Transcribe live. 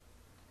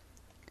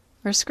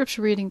Our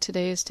scripture reading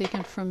today is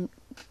taken from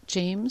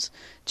James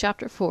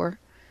chapter 4,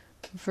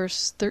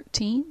 verse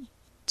 13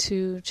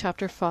 to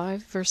chapter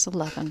 5, verse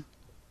 11.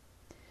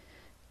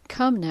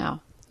 Come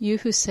now, you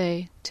who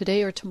say,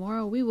 today or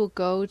tomorrow we will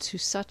go to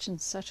such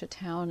and such a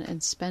town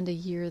and spend a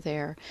year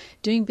there,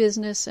 doing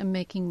business and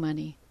making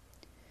money.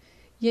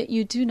 Yet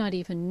you do not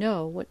even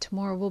know what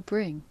tomorrow will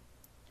bring.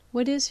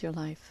 What is your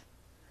life?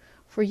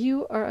 For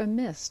you are a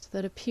mist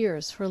that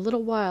appears for a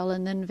little while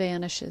and then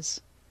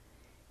vanishes.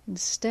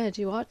 Instead,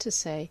 you ought to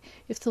say,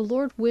 if the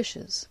Lord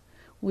wishes,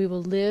 we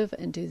will live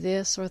and do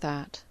this or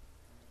that.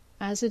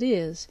 As it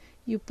is,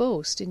 you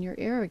boast in your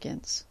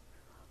arrogance.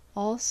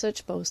 All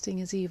such boasting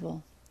is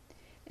evil.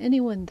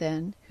 Anyone,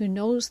 then, who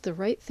knows the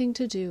right thing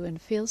to do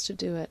and fails to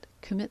do it,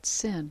 commits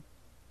sin.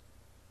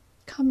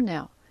 Come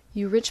now,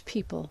 you rich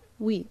people,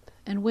 weep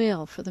and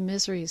wail for the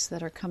miseries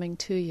that are coming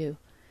to you.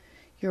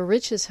 Your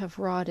riches have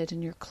rotted,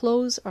 and your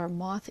clothes are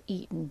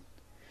moth-eaten.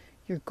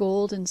 Your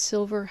gold and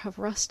silver have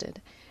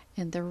rusted,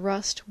 and their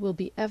rust will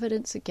be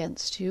evidence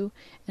against you,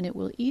 and it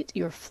will eat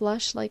your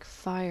flesh like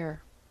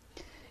fire.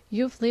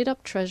 You have laid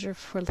up treasure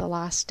for the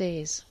last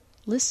days.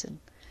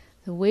 Listen,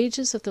 the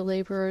wages of the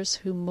laborers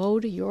who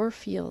mowed your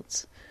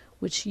fields,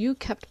 which you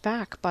kept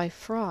back by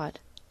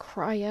fraud,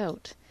 cry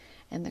out,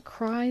 and the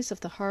cries of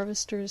the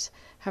harvesters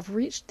have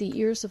reached the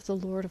ears of the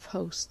Lord of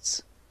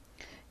hosts.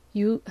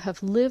 You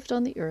have lived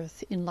on the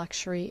earth in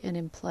luxury and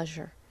in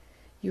pleasure.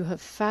 You have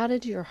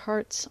fatted your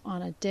hearts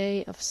on a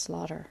day of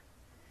slaughter.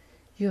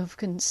 You have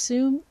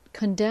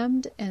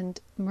condemned and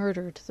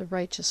murdered the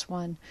righteous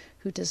one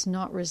who does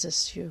not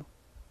resist you.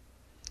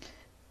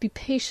 Be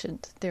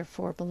patient,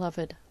 therefore,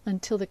 beloved,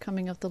 until the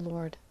coming of the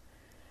Lord.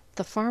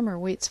 The farmer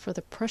waits for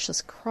the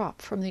precious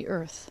crop from the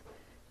earth,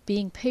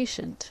 being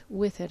patient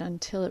with it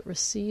until it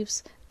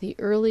receives the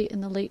early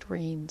and the late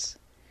rains.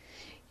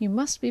 You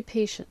must be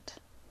patient.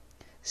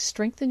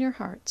 Strengthen your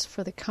hearts,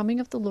 for the coming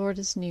of the Lord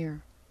is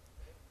near.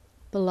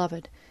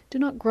 Beloved, do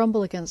not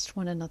grumble against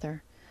one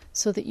another,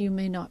 so that you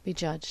may not be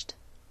judged.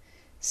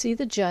 See,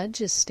 the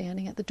judge is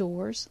standing at the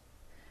doors.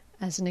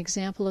 As an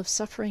example of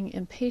suffering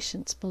and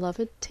patience,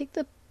 beloved, take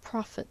the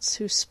prophets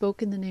who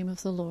spoke in the name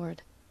of the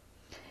Lord.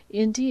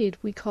 Indeed,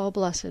 we call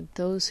blessed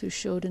those who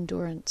showed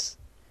endurance.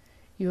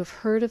 You have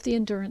heard of the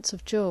endurance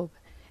of Job,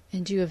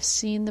 and you have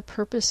seen the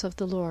purpose of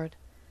the Lord,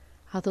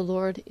 how the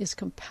Lord is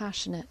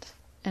compassionate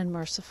and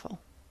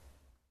merciful.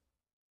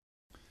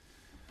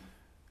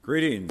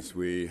 Greetings.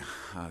 We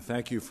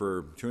thank you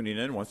for tuning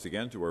in once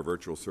again to our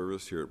virtual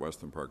service here at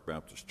Westland Park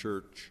Baptist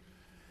Church.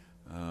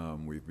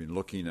 We've been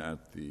looking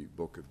at the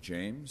book of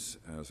James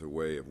as a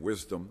way of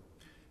wisdom,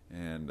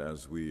 and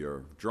as we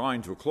are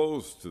drawing to a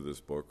close to this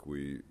book,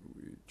 we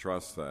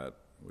trust that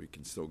we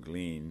can still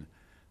glean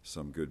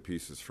some good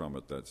pieces from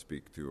it that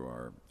speak to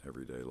our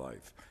everyday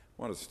life.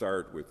 I want to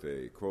start with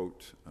a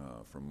quote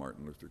from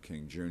Martin Luther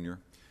King Jr.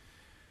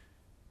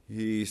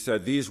 He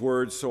said these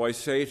words, "So I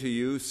say to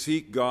you,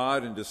 seek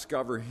God and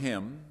discover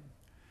Him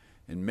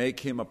and make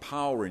Him a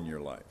power in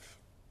your life.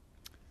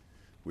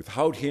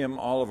 Without Him,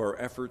 all of our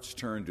efforts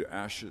turn to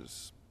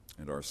ashes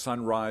and our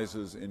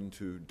sunrises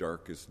into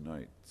darkest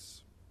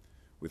nights.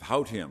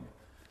 Without Him,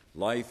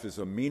 life is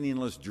a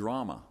meaningless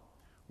drama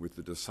with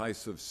the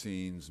decisive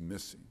scenes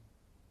missing.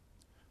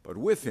 But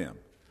with Him,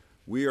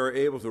 we are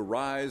able to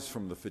rise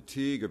from the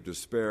fatigue of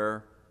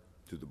despair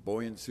to the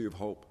buoyancy of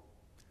hope.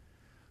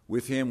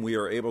 With Him, we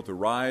are able to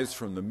rise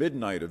from the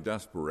midnight of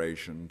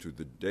desperation to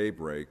the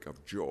daybreak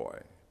of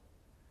joy.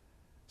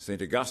 St.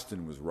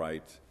 Augustine was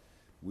right.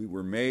 We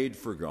were made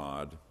for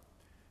God,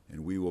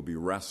 and we will be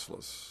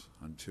restless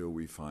until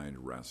we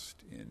find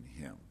rest in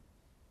Him."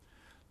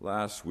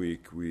 Last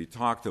week, we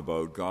talked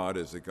about God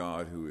as a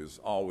God who is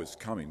always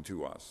coming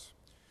to us.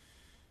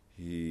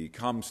 He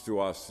comes to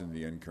us in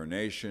the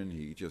incarnation.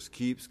 He just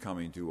keeps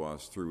coming to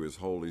us through His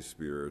Holy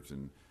Spirit,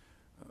 and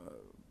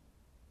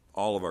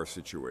all of our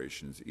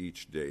situations,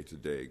 each day to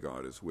day,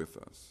 God is with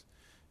us.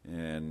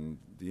 And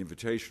the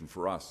invitation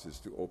for us is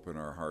to open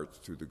our hearts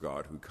to the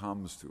God who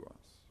comes to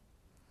us.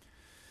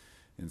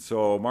 And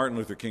so Martin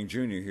Luther King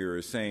Jr. here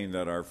is saying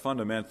that our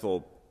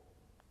fundamental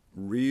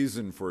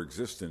reason for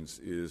existence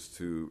is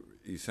to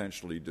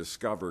essentially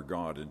discover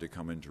God and to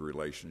come into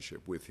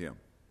relationship with Him.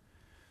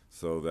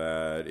 So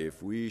that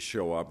if we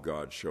show up,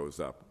 God shows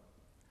up.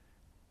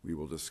 We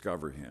will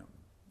discover Him.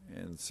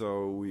 And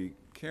so we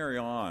carry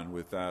on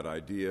with that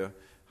idea.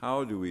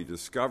 How do we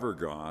discover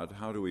God?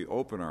 How do we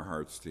open our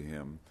hearts to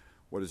Him?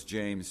 What is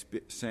James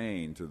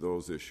saying to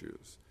those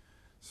issues?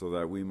 So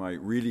that we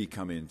might really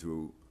come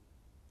into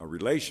a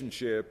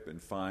relationship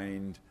and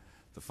find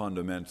the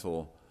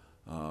fundamental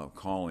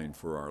calling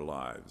for our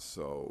lives.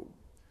 So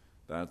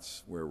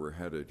that's where we're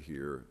headed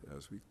here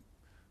as we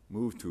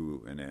move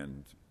to an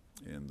end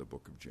in the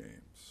book of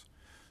James.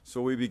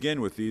 So we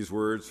begin with these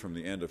words from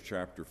the end of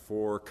chapter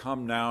 4.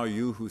 "Come now,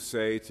 you who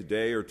say,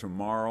 today or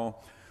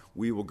tomorrow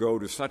we will go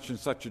to such and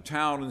such a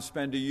town and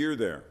spend a year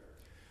there,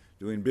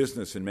 doing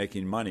business and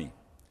making money.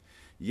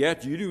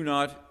 Yet you do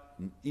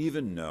not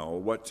even know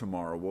what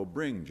tomorrow will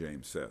bring,"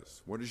 James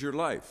says. "What is your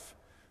life?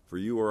 for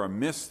you are a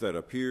mist that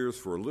appears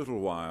for a little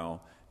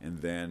while and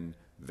then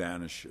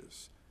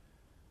vanishes.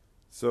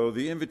 So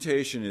the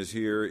invitation is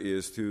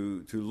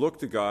to look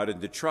to God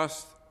and to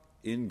trust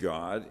in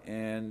God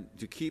and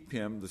to keep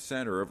him the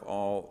center of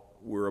all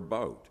we're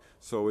about.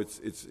 So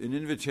it's an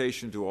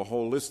invitation to a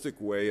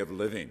holistic way of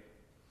living.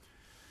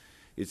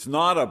 It's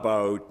not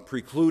about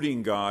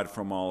precluding God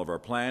from all of our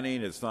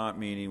planning. It's not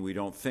meaning we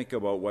don't think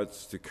about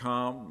what's to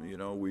come.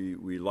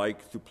 We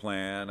like to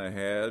plan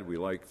ahead. We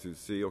like to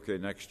see, okay,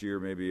 next year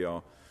maybe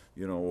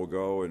we'll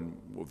go and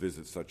we'll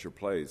visit such a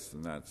place,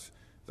 and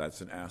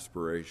that's an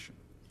aspiration.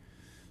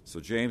 So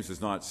James is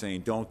not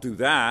saying don't do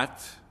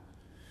that,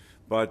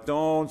 but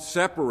don't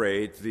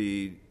separate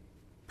the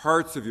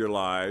parts of your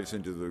lives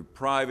into the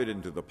private,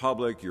 into the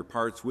public, your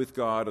parts with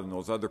God and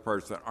those other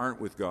parts that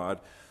aren't with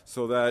God,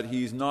 so that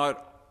he's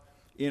not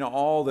in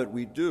all that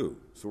we do.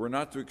 So we're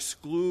not to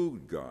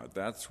exclude God.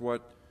 That's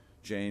what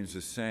James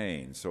is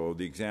saying. So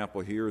the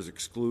example here is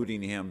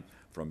excluding him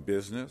from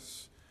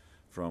business,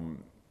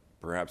 from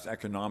perhaps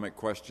economic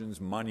questions,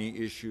 money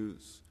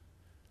issues,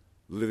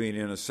 living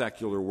in a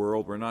secular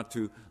world. We're not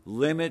to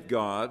limit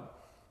God,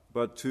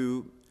 but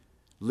to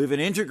live an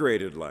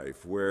integrated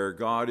life where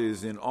God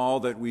is in all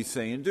that we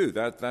say and do.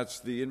 That's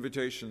the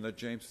invitation that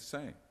James is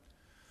saying.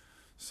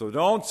 So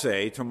don't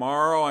say,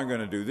 tomorrow I'm going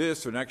to do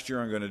this, or next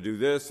year I'm going to do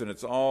this, and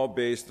it's all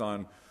based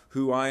on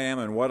who I am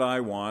and what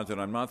I want,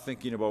 and I'm not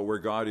thinking about where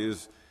God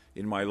is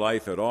in my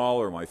life at all,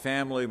 or my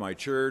family, my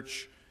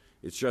church.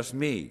 It's just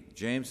me.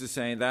 James is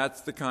saying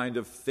that's the kind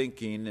of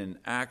thinking and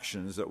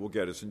actions that will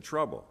get us in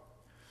trouble.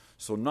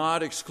 So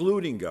not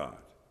excluding God.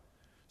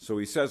 So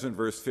he says in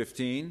verse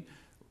 15,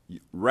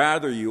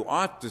 rather you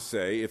ought to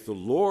say, if the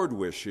Lord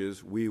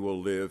wishes, we will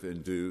live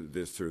and do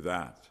this or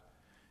that.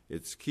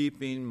 It's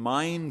keeping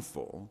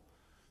mindful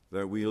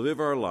that we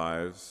live our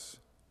lives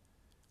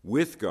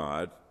with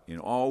God in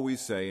all we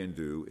say and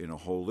do in a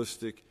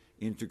holistic,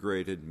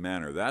 integrated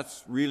manner.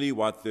 That's really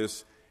what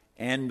this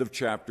end of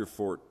chapter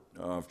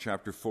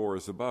 4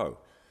 is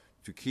about.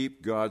 To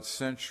keep God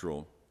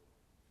central,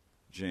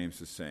 James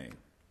is saying.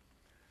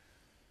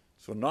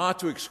 So not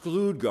to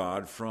exclude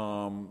God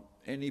from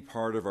any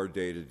part of our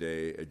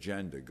day-to-day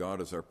agenda.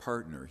 God is our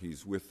partner.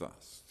 He's with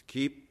us. To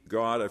keep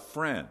God a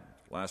friend.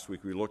 Last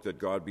week we looked at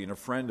God being a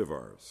friend of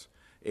ours.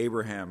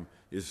 Abraham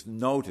is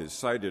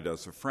cited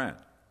as a friend.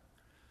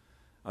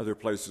 Other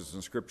places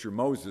in Scripture,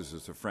 Moses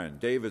is a friend.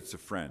 David's a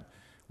friend.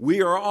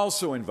 We are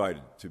also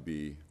invited to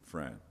be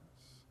friends.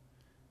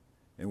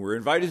 And we're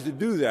invited to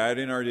do that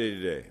in our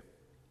day-to-day.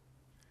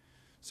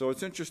 So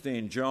it's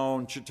interesting,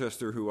 Joan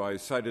Chichester, who I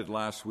cited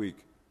last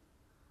week,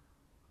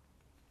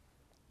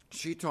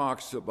 she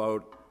talks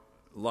about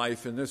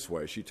life in this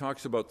way. She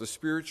talks about the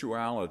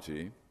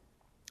spirituality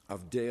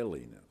of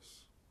dailiness.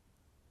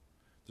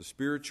 The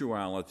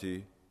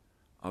spirituality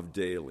of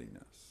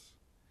dailiness.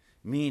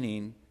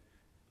 Meaning,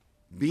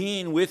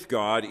 being with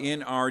God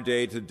in our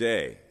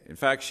day-to-day. In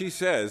fact, she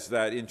says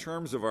that in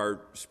terms of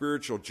our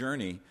spiritual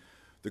journey,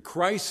 the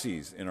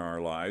crises in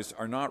our lives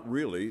are not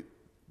really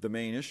the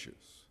main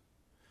issues.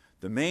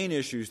 The main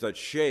issues that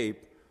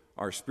shape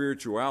our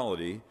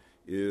spirituality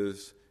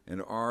is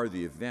and are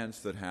the events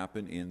that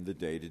happen in the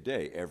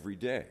day-to-day, every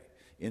day,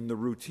 in the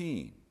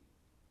routine,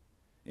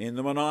 in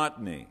the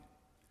monotony,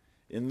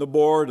 in the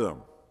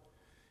boredom,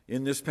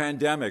 in this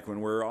pandemic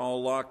when we're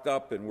all locked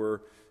up and we're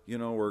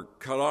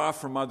cut off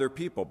from other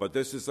people. But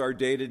this is our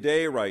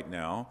day-to-day right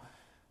now.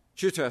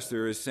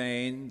 Chichester is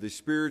saying the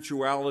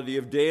spirituality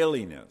of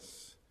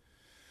dailiness.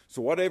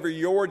 So whatever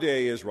your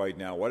day is right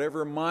now,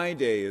 whatever my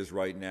day is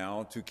right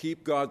now, to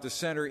keep God the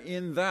center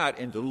in that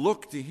and to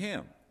look to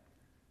him.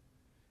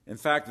 In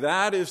fact,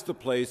 that is the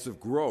place of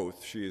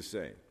growth, she is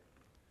saying.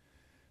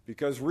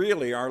 Because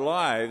really, our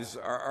lives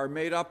are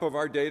made up of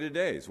our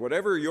day-to-days.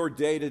 Whatever your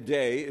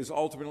day-to-day is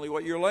ultimately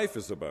what your life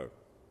is about.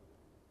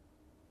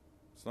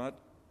 It's not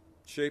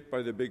shaped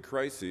by the big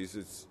crises.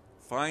 It's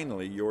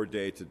finally your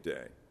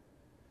day-to-day.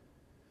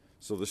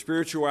 So the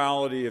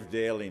spirituality of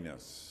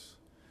dailiness.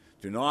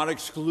 Do not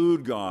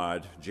exclude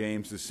God,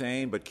 James is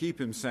saying, but keep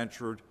him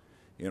centered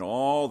in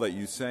all that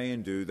you say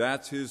and do.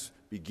 That's his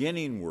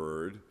beginning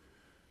word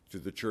to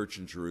the church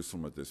in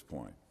Jerusalem at this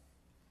point.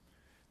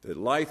 That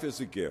life is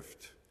a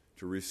gift,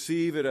 to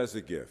receive it as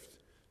a gift,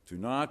 to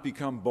not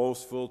become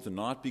boastful, to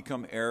not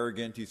become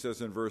arrogant, he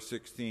says in verse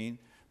 16,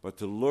 but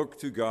to look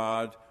to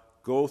God,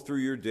 go through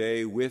your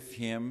day with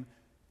him,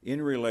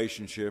 in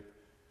relationship,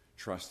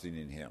 trusting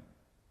in him.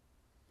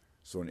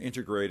 So an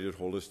integrated,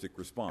 holistic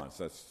response.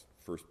 That's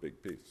the first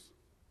big piece.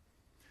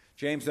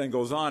 James then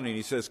goes on and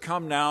he says,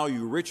 come now,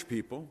 you rich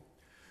people,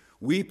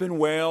 weep and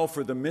wail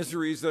for the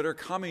miseries that are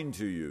coming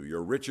to you.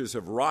 Your riches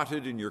have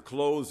rotted and your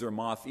clothes are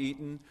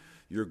moth-eaten.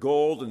 Your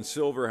gold and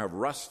silver have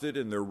rusted,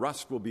 and their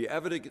rust will be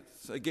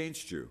evidence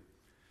against you,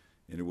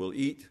 and it will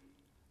eat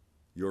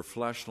your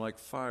flesh like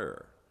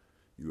fire.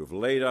 You have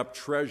laid up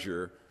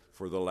treasure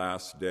for the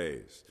last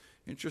days.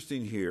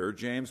 Interesting here,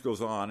 James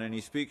goes on and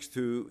he speaks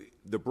to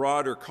the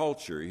broader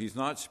culture. He's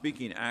not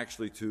speaking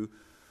actually to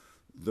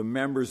the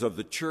members of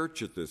the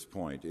church at this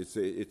point.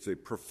 It's a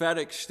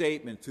prophetic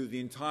statement to the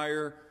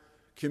entire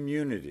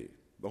community,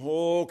 the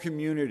whole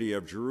community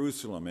of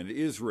Jerusalem and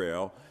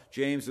Israel.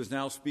 James is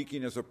now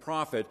speaking as a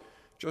prophet,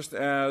 just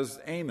as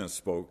Amos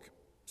spoke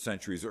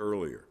centuries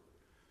earlier.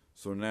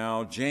 So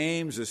now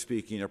James is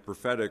speaking a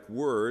prophetic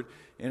word,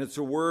 and it's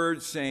a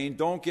word saying,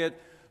 don't get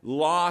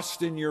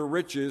lost in your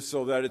riches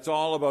so that it's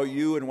all about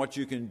you and what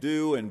you can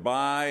do and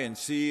buy and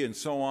see and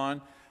so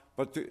on,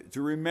 but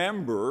to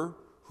remember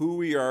who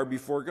we are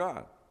before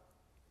God.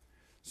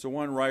 So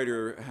one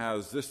writer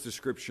has this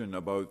description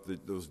about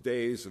those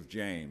days of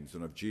James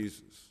and of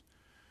Jesus.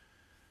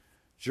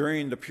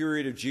 During the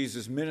period of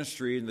Jesus'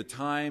 ministry, in the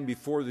time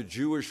before the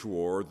Jewish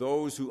war,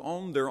 those who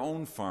owned their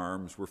own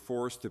farms were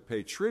forced to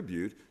pay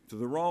tribute to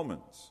the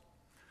Romans.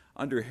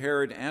 Under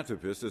Herod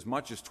Antipas, as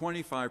much as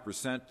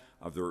 25%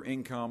 of their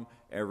income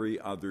every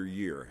other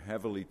year,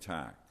 heavily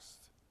taxed.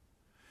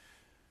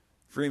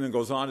 Freeman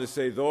goes on to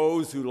say,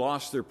 those who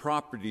lost their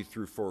property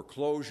through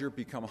foreclosure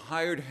become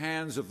hired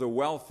hands of the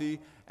wealthy,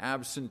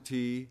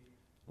 absentee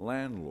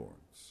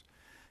landlords.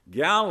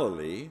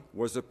 Galilee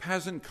was a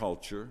peasant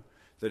culture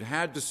that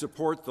had to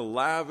support the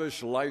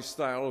lavish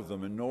lifestyle of the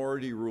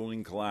minority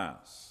ruling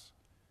class.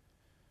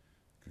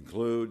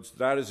 Concludes,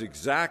 that is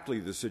exactly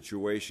the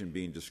situation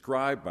being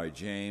described by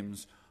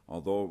James,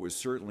 although it was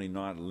certainly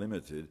not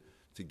limited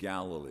to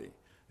Galilee.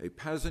 A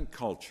peasant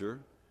culture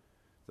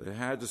that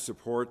had to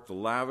support the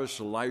lavish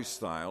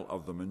lifestyle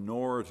of the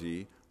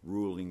minority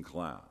ruling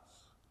class.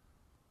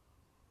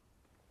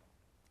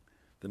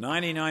 The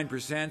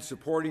 99%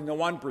 supporting the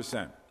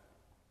 1%.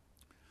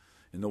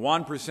 And the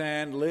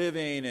 1%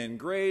 living in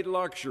great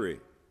luxury.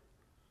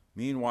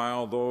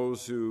 Meanwhile,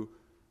 those who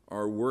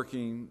are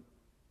working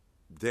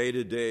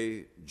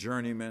day-to-day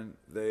journeymen,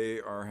 they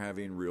are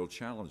having real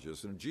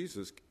challenges. And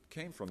Jesus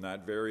came from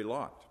that very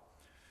lot.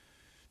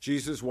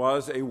 Jesus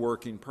was a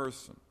working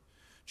person.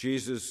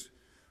 Jesus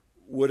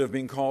would have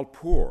been called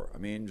poor. I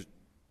mean,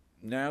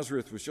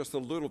 Nazareth was just a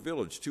little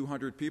village,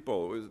 200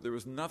 people. There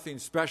was nothing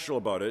special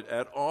about it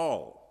at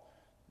all.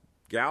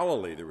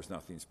 Galilee, there was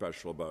nothing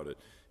special about it.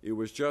 It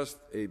was just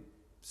a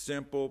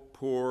simple,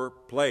 poor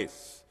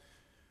place.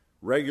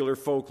 Regular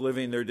folk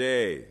living their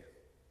day.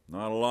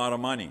 Not a lot of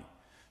money.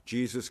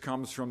 Jesus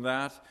comes from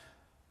that.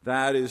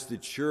 That is the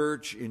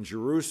church in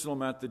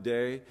Jerusalem at the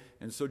day.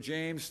 And so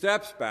James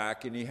steps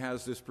back and he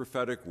has this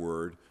prophetic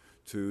word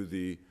to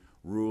the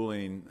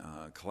ruling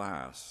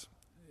class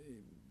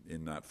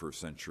in that first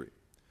century.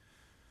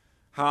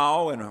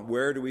 How and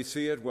where do we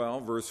see it?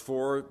 Well, verse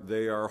 4,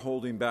 they are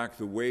holding back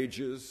the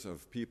wages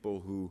of people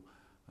who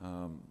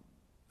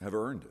have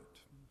earned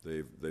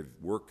it. They've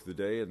worked the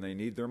day and they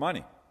need their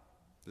money.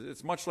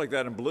 It's much like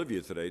that in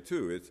Bolivia today,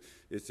 too.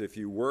 It's if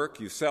you work,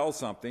 you sell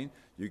something,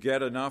 you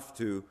get enough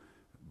to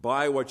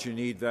buy what you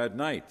need that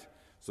night.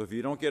 So if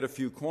you don't get a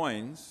few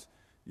coins,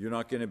 you're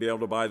not going to be able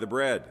to buy the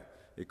bread.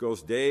 It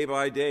goes day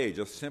by day,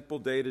 just simple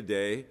day to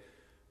day.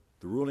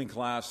 The ruling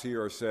class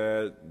here are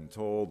said and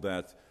told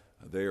that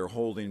they are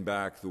holding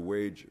back the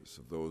wages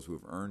of those who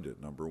have earned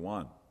it, number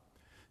one.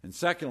 And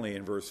secondly,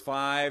 in verse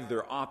 5,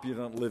 they're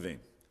opulent living.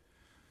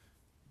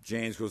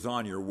 James goes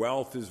on, your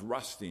wealth is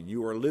rusting.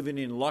 You are living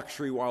in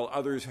luxury while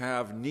others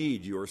have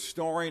need. You are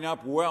storing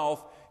up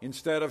wealth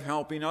instead of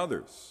helping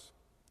others.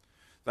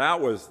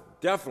 That was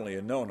definitely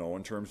a no-no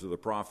in terms of the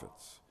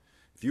prophets.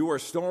 If you are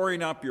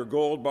storing up your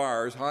gold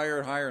bars higher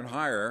and higher and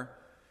higher,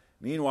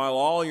 meanwhile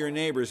all your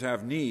neighbors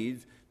have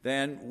needs,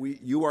 then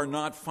you are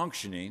not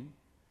functioning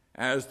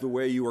as the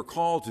way you are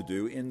called to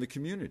do in the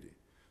community.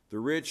 The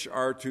rich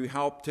are to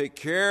help take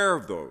care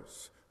of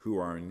those who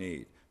are in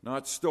need,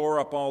 not store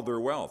up all their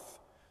wealth.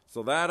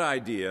 So that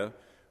idea,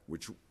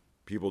 which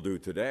people do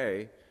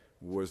today,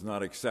 was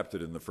not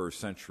accepted in the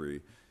first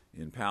century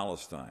in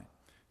Palestine.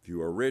 If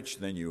you are rich,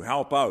 then you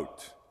help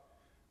out.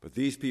 But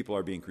these people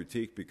are being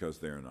critiqued because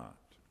they're not.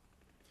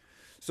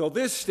 So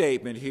this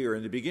statement here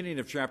in the beginning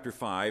of chapter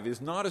 5 is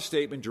not a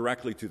statement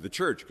directly to the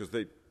church, because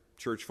the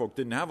church folk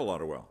didn't have a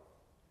lot of wealth.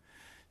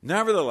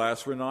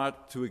 Nevertheless, we're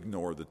not to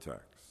ignore the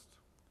text.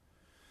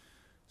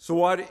 So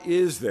what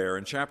is there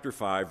in chapter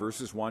 5,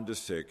 verses 1 to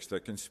 6,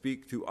 that can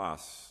speak to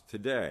us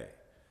today?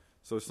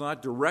 So it's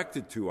not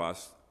directed to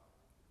us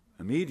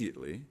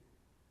immediately,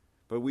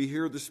 but we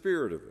hear the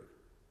spirit of it.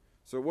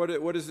 So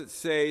what does it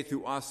say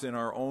to us in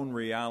our own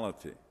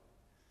reality?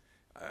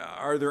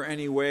 Are there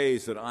any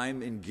ways that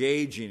I'm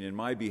engaging in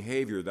my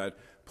behavior that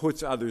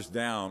puts others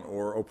down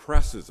or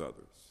oppresses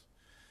others?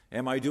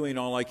 Am I doing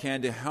all I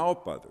can to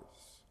help others?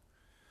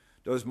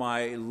 Does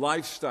my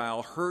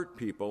lifestyle hurt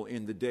people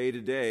in the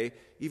day-to-day,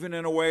 even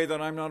in a way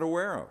that I'm not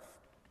aware of?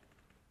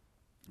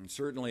 And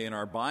certainly in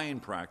our buying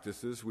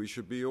practices, we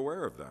should be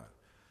aware of that.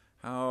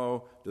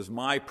 How does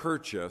my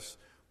purchase,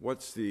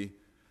 what's the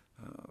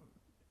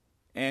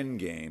end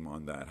game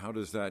on that? How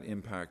does that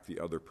impact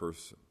the other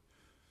person?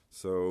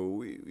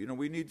 So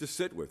we need to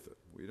sit with it.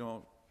 We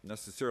don't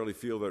necessarily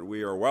feel that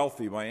we are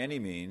wealthy by any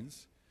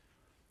means,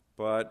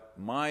 but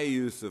my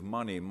use of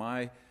money,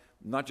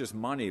 not just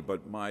money,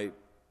 but my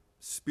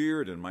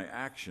spirit and my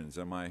actions,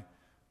 am I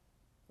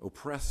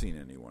oppressing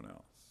anyone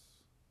else.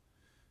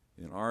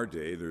 In our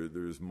day,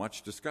 there's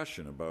much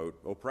discussion about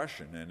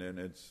oppression, and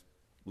it's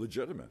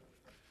legitimate.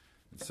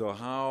 And so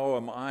how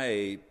am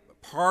I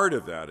part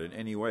of that in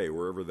any way,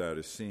 wherever that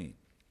is seen?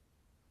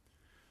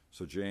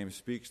 So James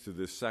speaks to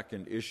this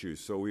second issue.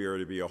 So we are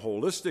to be a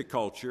holistic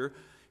culture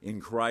in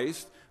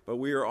Christ, but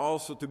we are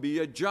also to be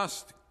a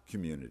just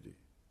community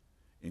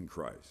in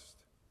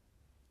Christ,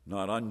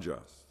 not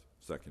unjust.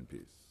 Second piece.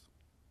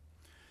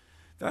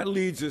 That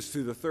leads us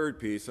to the third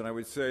piece, and I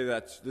would say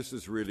this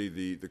is really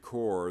the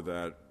core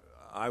that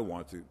I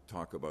want to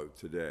talk about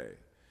today.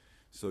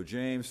 So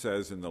James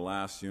says in the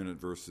last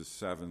unit, verses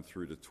 7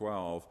 through to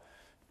 12,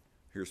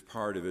 here's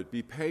part of it: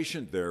 "Be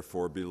patient,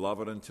 therefore,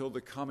 beloved, until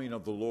the coming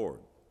of the Lord.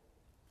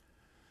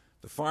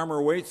 The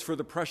farmer waits for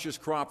the precious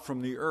crop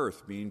from the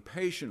earth, being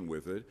patient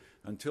with it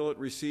until it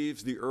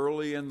receives the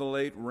early and the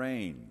late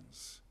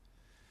rains.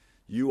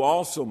 You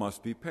also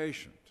must be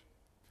patient.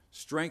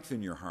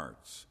 Strengthen your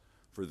hearts,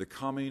 for the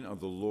coming of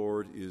the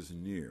Lord is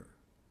near."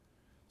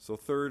 So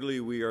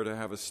thirdly, we are to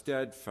have a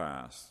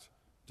steadfast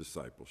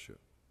discipleship.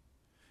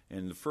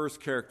 And the first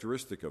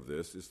characteristic of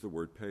this is the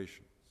word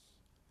patience.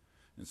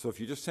 And so if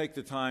you just take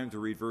the time to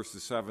read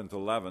verses 7 to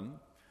 11,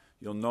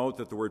 you'll note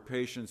that the word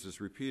patience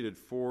is repeated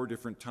 4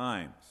 different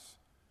times.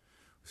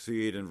 We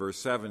see it in verse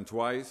 7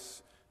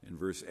 twice, in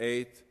verse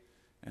 8,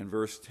 and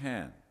verse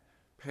 10.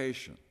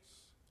 Patience.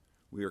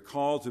 We are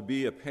called to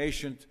be a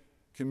patient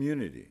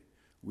community.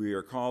 We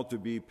are called to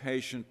be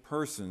patient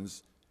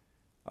persons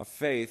of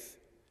faith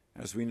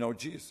as we know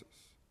Jesus.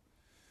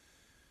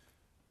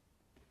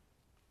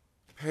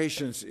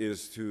 Patience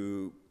is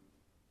to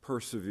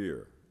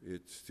persevere.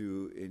 It's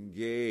to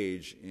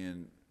engage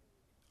in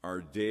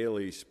our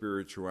daily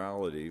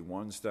spirituality,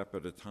 one step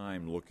at a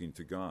time, looking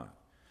to God.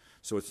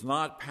 So it's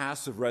not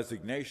passive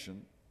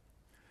resignation,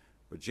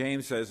 but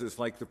James says it's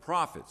like the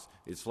prophets.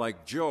 It's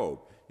like Job.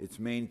 It's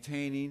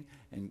maintaining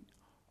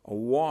a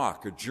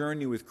walk, a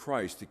journey with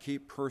Christ, to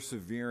keep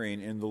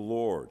persevering in the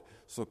Lord.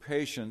 So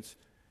patience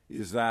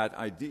is that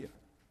idea.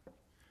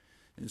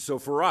 And so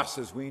for us,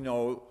 as we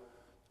know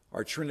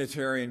our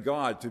Trinitarian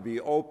God, to be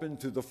open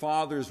to the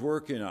Father's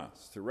work in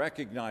us, to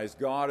recognize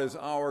God as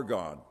our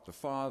God, the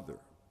Father,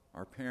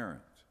 our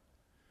parent,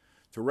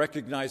 to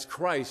recognize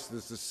Christ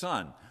as the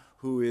Son,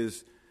 who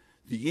is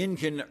the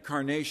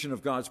incarnation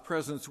of God's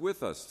presence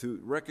with us,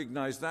 to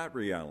recognize that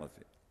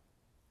reality.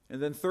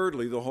 And then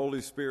thirdly, the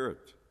Holy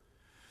Spirit.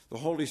 The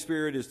Holy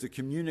Spirit is the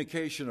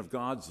communication of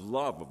God's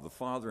love of the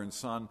Father and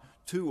Son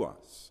to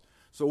us.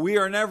 So we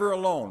are never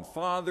alone.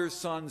 Father,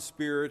 Son,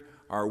 Spirit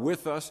are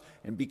with us.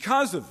 And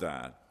because of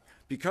that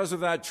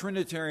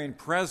Trinitarian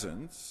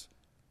presence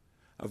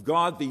of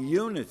God the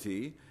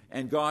unity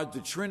and God the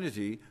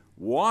Trinity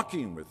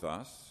walking with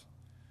us,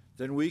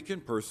 then we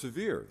can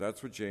persevere.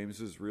 That's what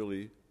James is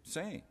really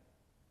saying.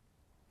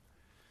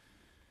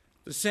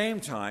 At the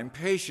same time,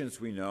 patience,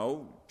 we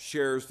know,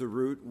 shares the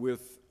root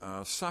with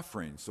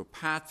suffering. So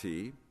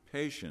pati,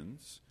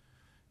 patience,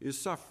 is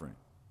suffering.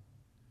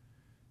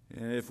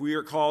 And if we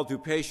are called to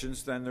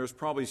patience, then there's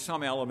probably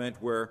some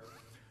element where,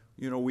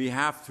 we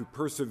have to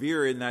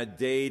persevere in that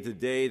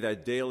day-to-day,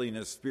 that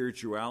dailiness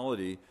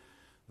spirituality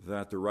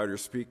that the writer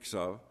speaks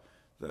of.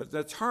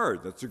 That's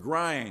hard. That's a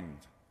grind.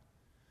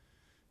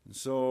 And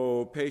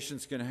so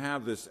patience can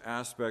have this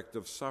aspect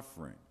of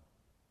suffering.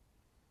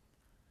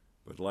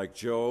 But like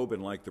Job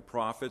and like the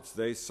prophets,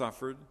 they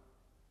suffered,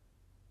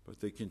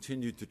 but they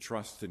continued to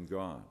trust in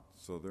God.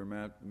 So there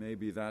may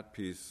be that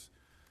piece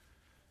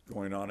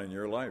going on in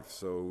your life.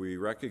 So we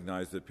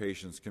recognize that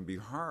patience can be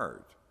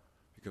hard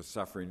because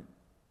suffering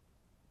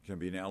can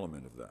be an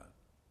element of that.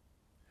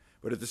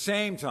 But at the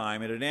same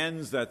time, it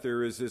ends that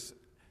there is this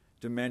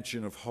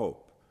dimension of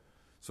hope.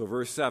 So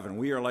verse 7,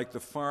 we are like the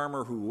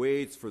farmer who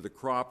waits for the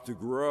crop to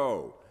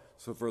grow,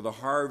 so for the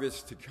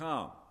harvest to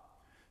come.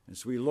 And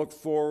so we look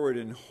forward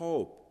in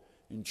hope,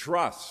 in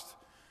trust,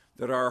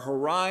 that our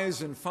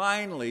horizon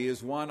finally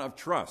is one of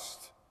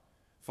trust.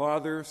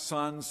 Father,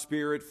 Son,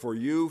 Spirit, for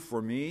you,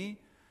 for me.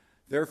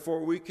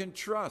 Therefore we can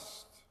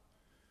trust.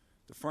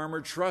 The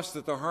farmer trusts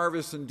that the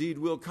harvest indeed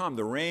will come.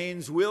 The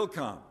rains will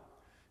come.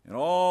 And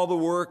all the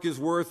work is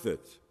worth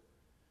it.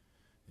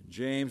 And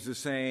James is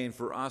saying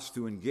for us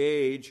to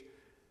engage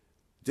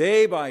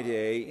day by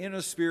day in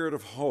a spirit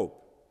of hope,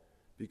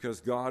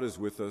 because God is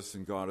with us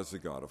and God is a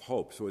God of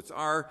hope. So it's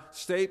our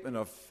statement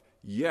of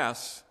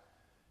yes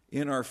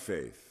in our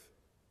faith,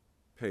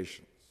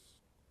 patience.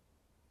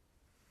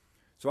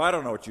 So I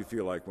don't know what you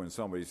feel like when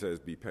somebody says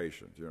be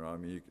patient.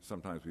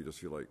 Sometimes we just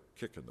feel like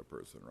kicking the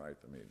person, right?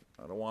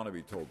 I don't want to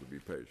be told to be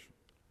patient.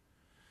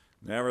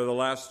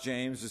 Nevertheless,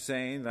 James is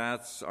saying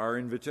that's our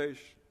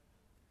invitation,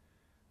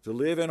 to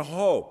live in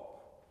hope.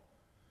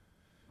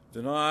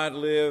 To not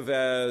live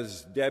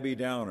as Debbie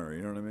Downer,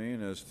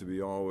 as to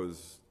be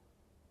always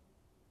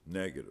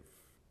negative.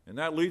 And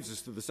that leads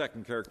us to the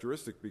second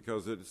characteristic,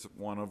 because it's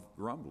one of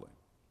grumbling.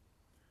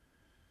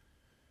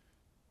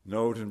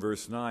 Note in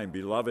verse 9,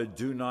 beloved,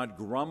 do not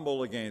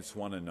grumble against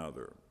one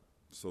another,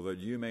 so that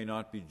you may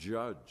not be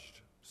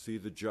judged. See,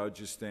 the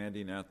judge is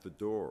standing at the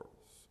doors.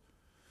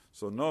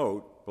 So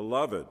note,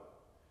 beloved,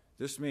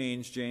 this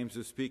means James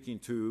is speaking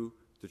to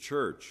the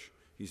church.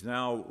 He's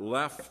now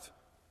left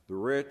the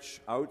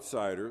rich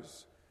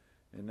outsiders,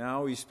 and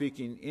now he's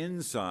speaking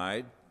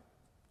inside.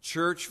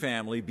 Church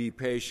family, be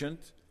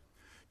patient.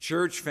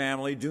 Church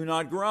family, do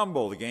not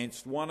grumble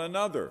against one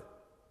another.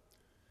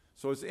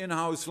 So it's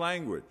in-house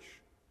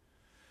language.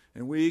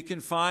 And we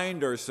can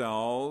find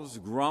ourselves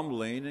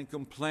grumbling and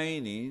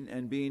complaining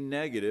and being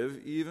negative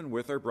even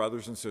with our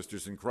brothers and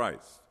sisters in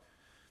Christ.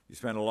 You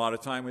spend a lot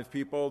of time with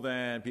people,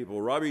 then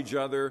people rub each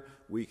other,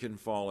 we can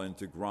fall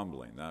into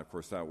grumbling. Now, of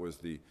course, that was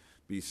the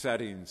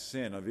besetting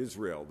sin of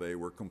Israel. They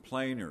were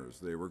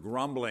complainers, they were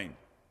grumbling.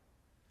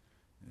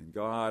 And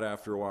God,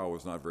 after a while,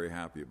 was not very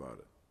happy about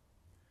it.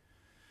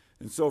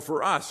 And so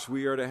for us,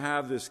 we are to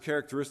have this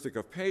characteristic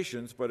of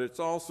patience, but it's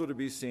also to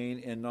be seen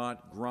in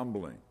not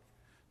grumbling,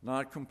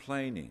 not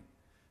complaining,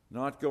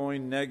 not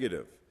going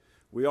negative.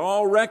 We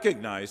all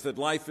recognize that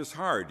life is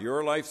hard.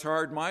 Your life's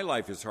hard, my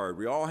life is hard.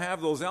 We all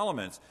have those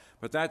elements,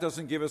 but that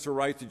doesn't give us a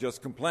right to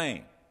just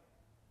complain.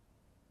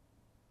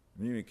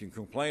 You can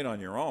complain on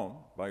your own,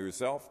 by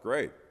yourself,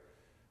 great.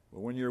 But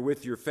when you're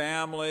with your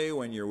family,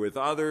 when you're with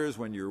others,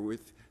 when you're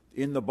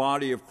in the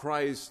body of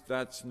Christ,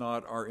 that's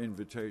not our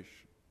invitation.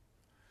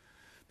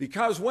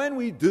 Because when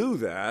we do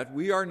that,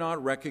 we are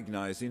not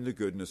recognizing the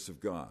goodness of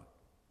God.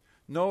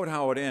 Note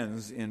how it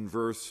ends in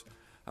verse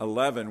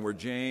 11, where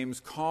James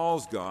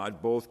calls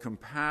God both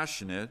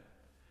compassionate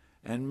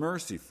and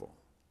merciful.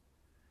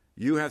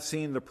 You have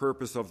seen the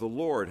purpose of the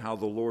Lord, how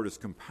the Lord is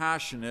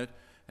compassionate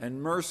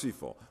and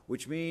merciful,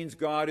 which means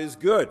God is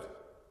good.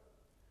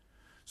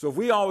 So if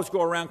we always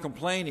go around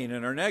complaining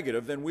and are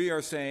negative, then we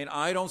are saying,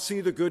 I don't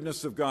see the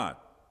goodness of God.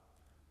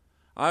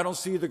 I don't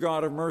see the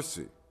God of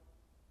mercy.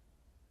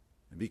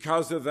 And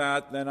because of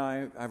that, then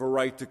I have a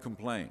right to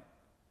complain.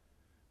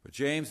 But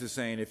James is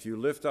saying, if you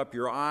lift up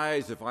your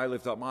eyes, if I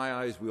lift up my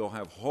eyes, we'll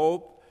have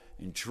hope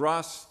and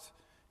trust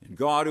in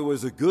God, who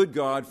is a good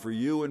God for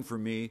you and for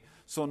me.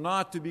 So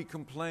not to be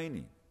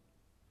complaining,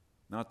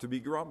 not to be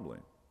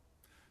grumbling.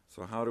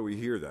 So how do we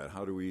hear that?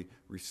 How do we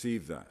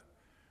receive that?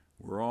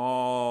 We're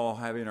all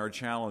having our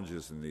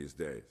challenges in these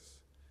days,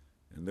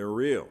 and they're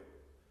real.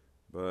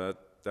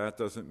 But that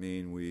doesn't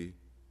mean we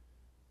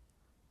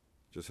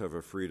just have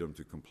a freedom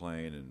to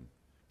complain and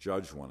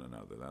judge one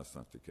another. That's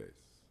not the case.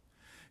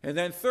 And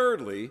then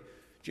thirdly,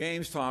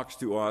 James talks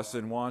to us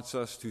and wants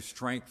us to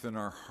strengthen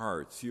our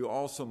hearts. You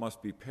also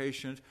must be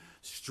patient.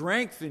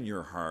 Strengthen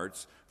your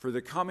hearts, for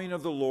the coming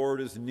of the Lord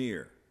is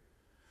near.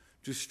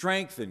 To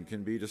strengthen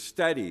can be to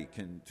steady,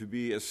 to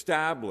be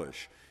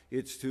establish.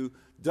 It's to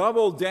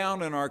double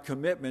down on our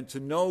commitment to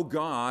know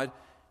God,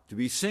 to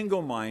be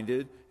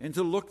single-minded, and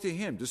to look to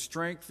Him, to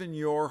strengthen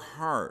your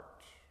heart.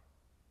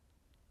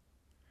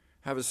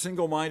 Have a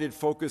single-minded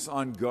focus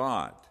on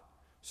God.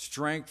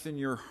 Strengthen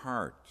your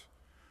heart.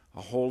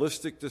 A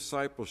holistic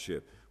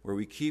discipleship where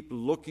we keep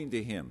looking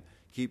to Him,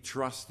 keep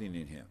trusting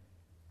in Him.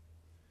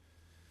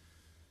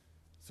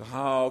 So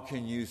how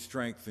can you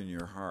strengthen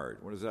your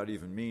heart? What does that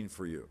even mean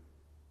for you?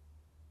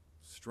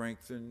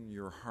 Strengthen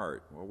your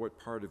heart. Well, what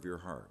part of your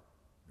heart?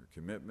 Your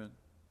commitment,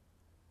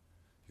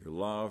 your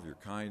love, your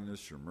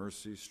kindness, your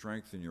mercy.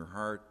 Strengthen your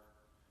heart.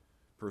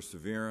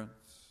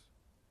 Perseverance.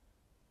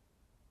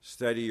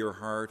 Steady your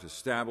heart.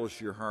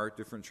 Establish your heart.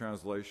 Different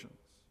translations.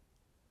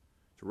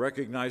 To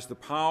recognize the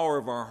power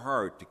of our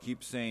heart to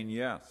keep saying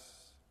yes.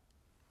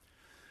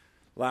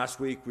 Last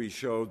week we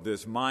showed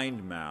this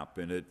mind map,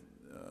 and it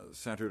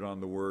centered on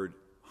the word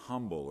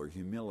humble or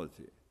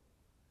humility.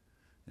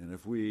 And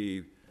if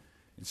we,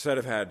 instead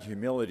of had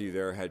humility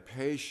there, had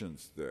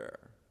patience there,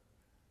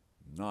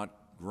 not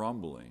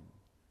grumbling,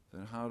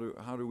 then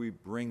how do we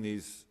bring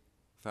these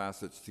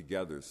facets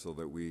together so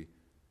that we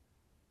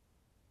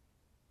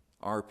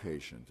are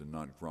patient and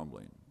not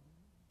grumbling,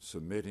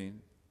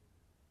 submitting,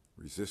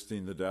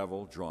 resisting the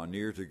devil, draw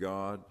near to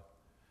God,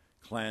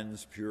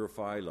 cleanse,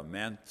 purify,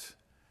 lament?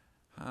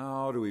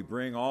 How do we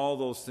bring all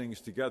those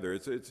things together?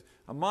 It's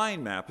a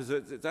mind map.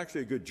 It's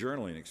actually a good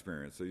journaling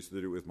experience. I used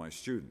to do it with my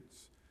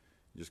students.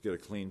 You just get a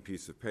clean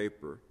piece of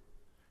paper,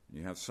 and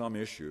you have some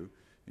issue,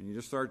 and you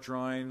just start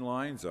drawing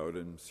lines out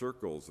and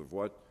circles of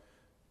what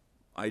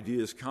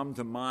ideas come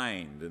to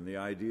mind. And the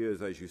idea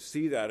is, as you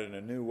see that in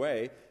a new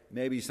way,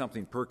 maybe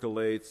something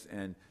percolates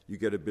and you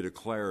get a bit of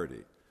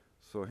clarity.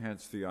 So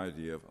hence the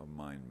idea of a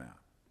mind map.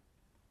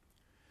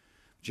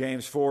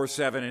 James 4,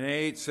 7, and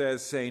 8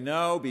 says, say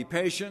no, be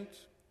patient.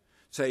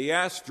 Say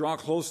yes, draw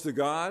close to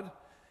God.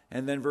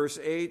 And then verse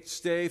 8,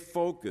 stay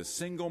focused,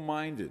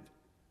 single-minded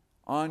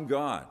on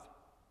God.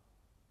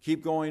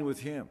 Keep going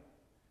with Him.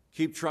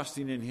 Keep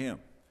trusting in Him.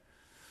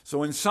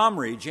 So in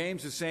summary,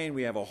 James is saying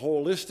we have a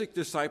holistic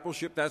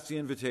discipleship. That's the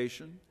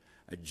invitation.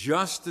 A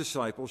just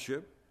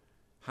discipleship.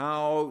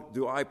 How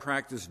do I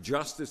practice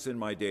justice in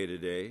my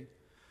day-to-day?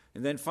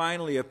 And then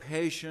finally, a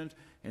patient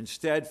and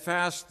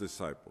steadfast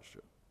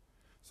discipleship.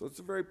 So it's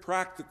a very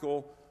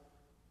practical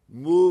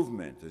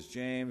movement as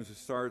James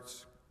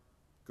starts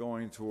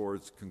going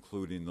towards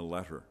concluding the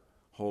letter.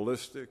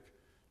 Holistic,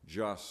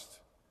 just,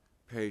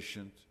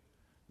 patient,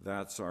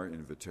 that's our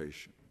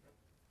invitation.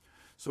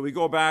 So we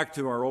go back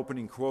to our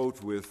opening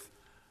quote with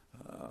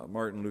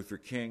Martin Luther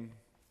King.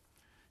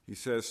 He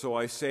says, "So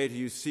I say to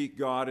you, seek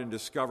God and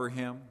discover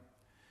him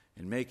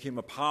and make him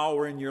a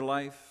power in your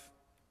life.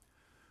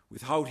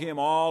 Without him,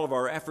 all of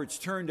our efforts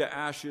turn to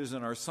ashes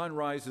and our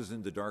sunrises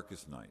into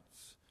darkest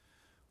nights.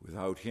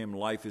 Without him,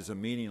 life is a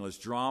meaningless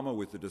drama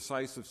with the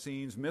decisive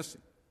scenes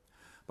missing.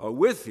 But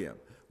with him,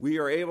 we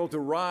are able to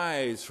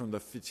rise from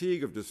the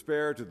fatigue of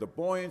despair to the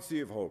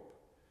buoyancy of hope.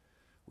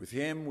 With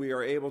him, we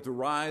are able to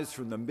rise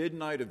from the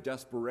midnight of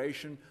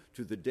desperation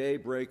to the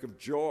daybreak of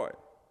joy.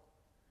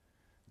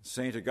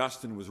 St.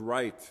 Augustine was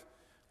right.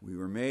 We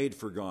were made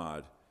for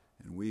God,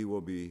 and we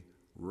will be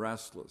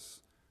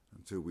restless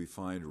until we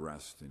find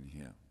rest in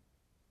him."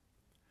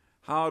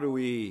 How do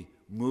we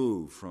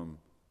move from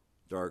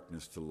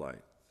darkness to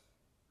light?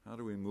 How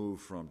do we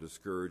move from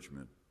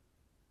discouragement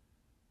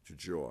to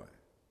joy?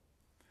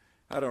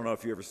 I don't know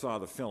if you ever saw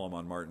the film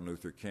on Martin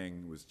Luther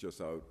King. It was just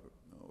out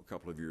a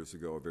couple of years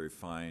ago, a very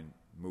fine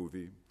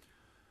movie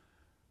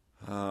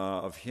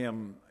of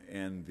him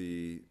and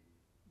the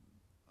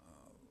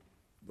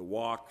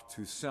walk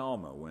to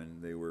Selma when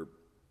they were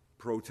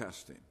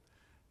protesting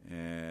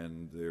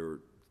and they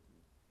were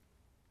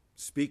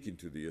speaking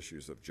to the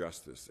issues of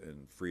justice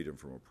and freedom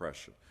from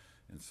oppression.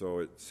 And so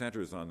it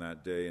centers on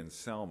that day in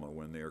Selma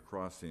when they are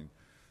crossing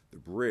the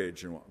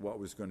bridge and what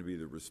was going to be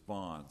the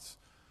response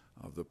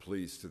of the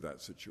police to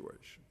that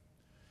situation.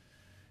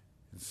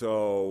 And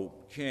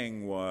so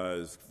King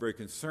was very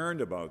concerned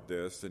about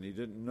this, and he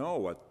didn't know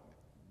what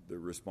the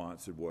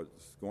response was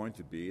going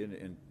to be. And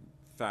in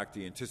fact,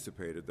 he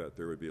anticipated that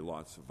there would be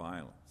lots of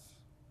violence.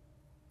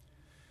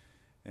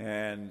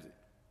 And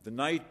the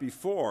night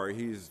before,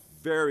 he's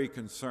very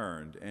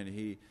concerned, and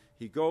he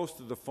goes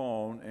to the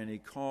phone and he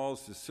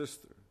calls his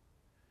sister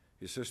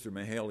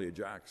Mahalia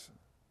Jackson,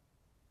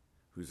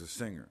 who's a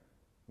singer,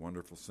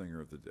 wonderful singer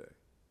of the day.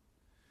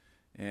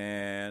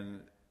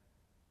 And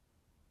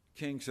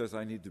King says,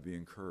 "I need to be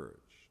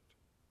encouraged.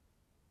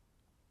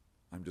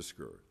 I'm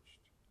discouraged."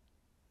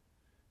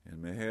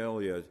 And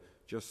Mahalia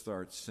just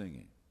starts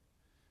singing.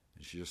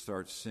 And she just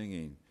starts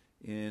singing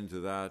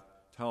into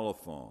that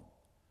telephone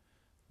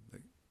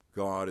that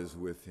God is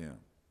with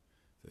him,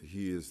 that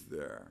he is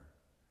there.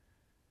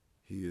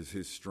 He is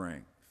his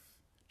strength.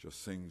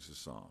 Just sings a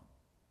song.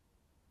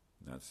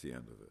 And that's the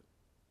end of it.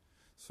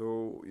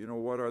 So,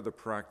 what are the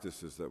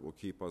practices that will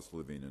keep us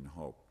living in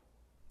hope?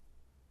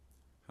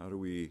 How do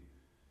we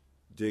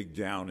dig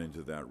down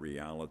into that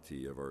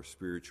reality of our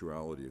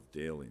spirituality of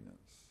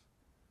dailiness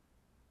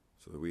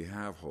so that we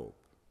have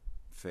hope,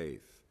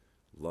 faith,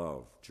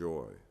 love,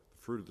 joy, the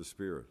fruit of the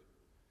Spirit,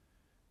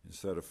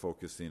 instead of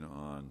focusing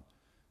on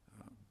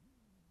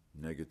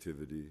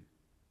negativity,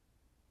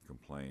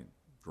 complaint,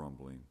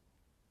 grumbling,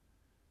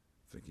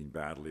 thinking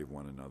badly of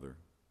one another?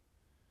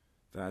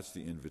 That's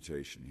the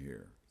invitation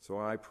here. So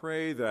I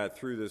pray that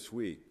through this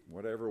week,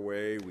 whatever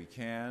way we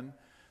can,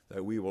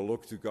 that we will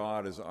look to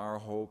God as our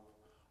hope,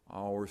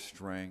 our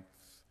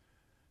strength,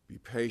 be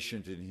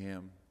patient in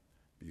him,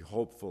 be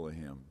hopeful in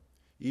him,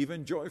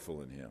 even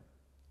joyful in him,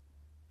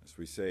 as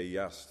we say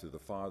yes to the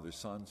Father,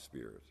 Son,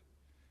 Spirit.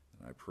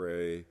 And I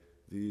pray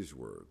these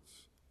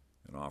words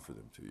and offer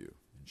them to you.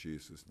 In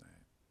Jesus'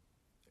 name,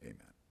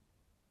 amen.